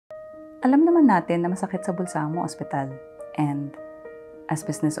Alam naman natin na masakit sa bulsa mo ospital. And as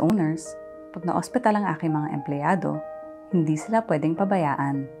business owners, pag na-ospital ang aking mga empleyado, hindi sila pwedeng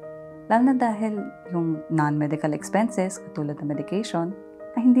pabayaan. Lalo na dahil yung non-medical expenses, katulad ng medication,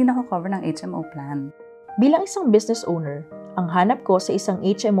 ay hindi nako-cover ng HMO plan. Bilang isang business owner, ang hanap ko sa isang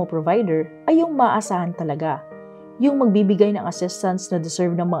HMO provider ay yung maasahan talaga. Yung magbibigay ng assistance na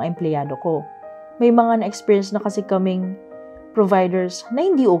deserve ng mga empleyado ko. May mga na-experience na kasi kaming providers na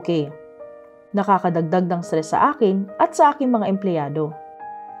hindi okay. Nakakadagdag ng stress sa akin at sa aking mga empleyado.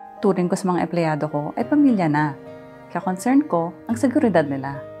 Turing ko sa mga empleyado ko ay pamilya na. Kaya concern ko ang seguridad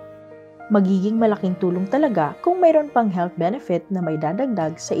nila. Magiging malaking tulong talaga kung mayroon pang health benefit na may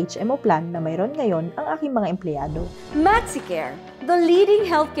dadagdag sa HMO plan na mayroon ngayon ang aking mga empleyado. Maxicare, the leading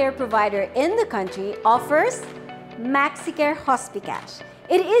healthcare provider in the country, offers Maxicare Hospicash.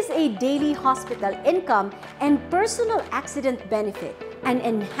 It is a daily hospital income and personal accident benefit, an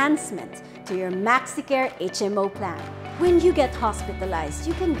enhancement to your Maxicare HMO plan. When you get hospitalized,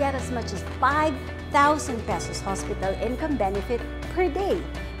 you can get as much as 5,000 pesos hospital income benefit per day,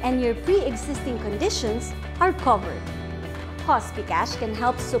 and your pre-existing conditions are covered. Hospicash can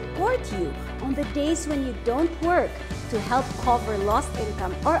help support you on the days when you don't work to help cover lost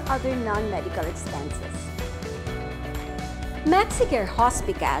income or other non-medical expenses. Maxicare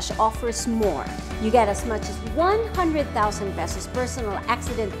Hospicash offers more. You get as much as 100,000 pesos personal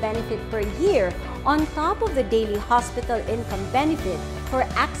accident benefit per year on top of the daily hospital income benefit for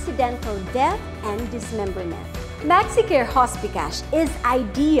accidental death and dismemberment. Maxicare Hospicash is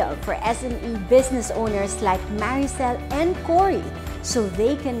ideal for SME business owners like Maricel and Corey, so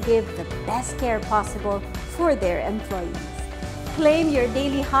they can give the best care possible for their employees. Claim your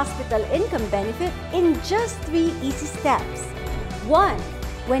daily hospital income benefit in just 3 easy steps. 1.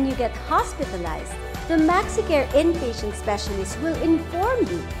 When you get hospitalized, the Maxicare inpatient specialist will inform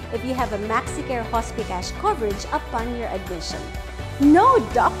you if you have a Maxicare Hospicash coverage upon your admission. No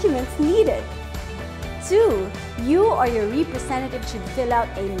documents needed. 2. You or your representative should fill out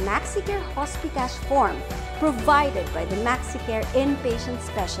a Maxicare Hospicash form provided by the Maxicare inpatient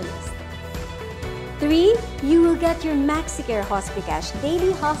specialist. 3. You will get your Maxicare Hospicash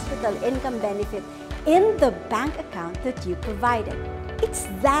daily hospital income benefit in the bank account that you provided. It's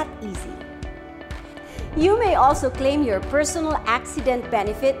that easy. You may also claim your personal accident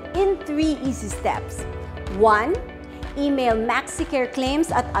benefit in 3 easy steps. 1. Email Maxicare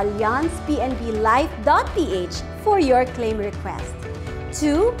claims at allianzpnblife.ph for your claim request.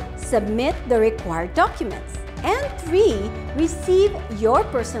 2. Submit the required documents. And 3. Receive your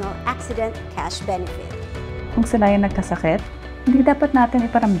personal accident cash benefit. Kung sila ay nagkasakit, hindi dapat natin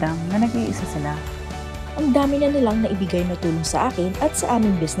iparamdam na nag-iisa sila. Ang dami na nilang naibigay na tulong sa akin at sa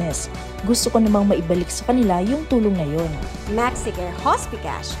aming business. Gusto ko namang maibalik sa kanila yung tulong na yon. Maxicare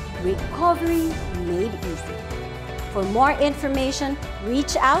Hospicash, recovery made easy. For more information,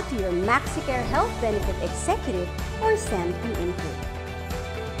 reach out to your Maxicare Health Benefit Executive or send an inquiry.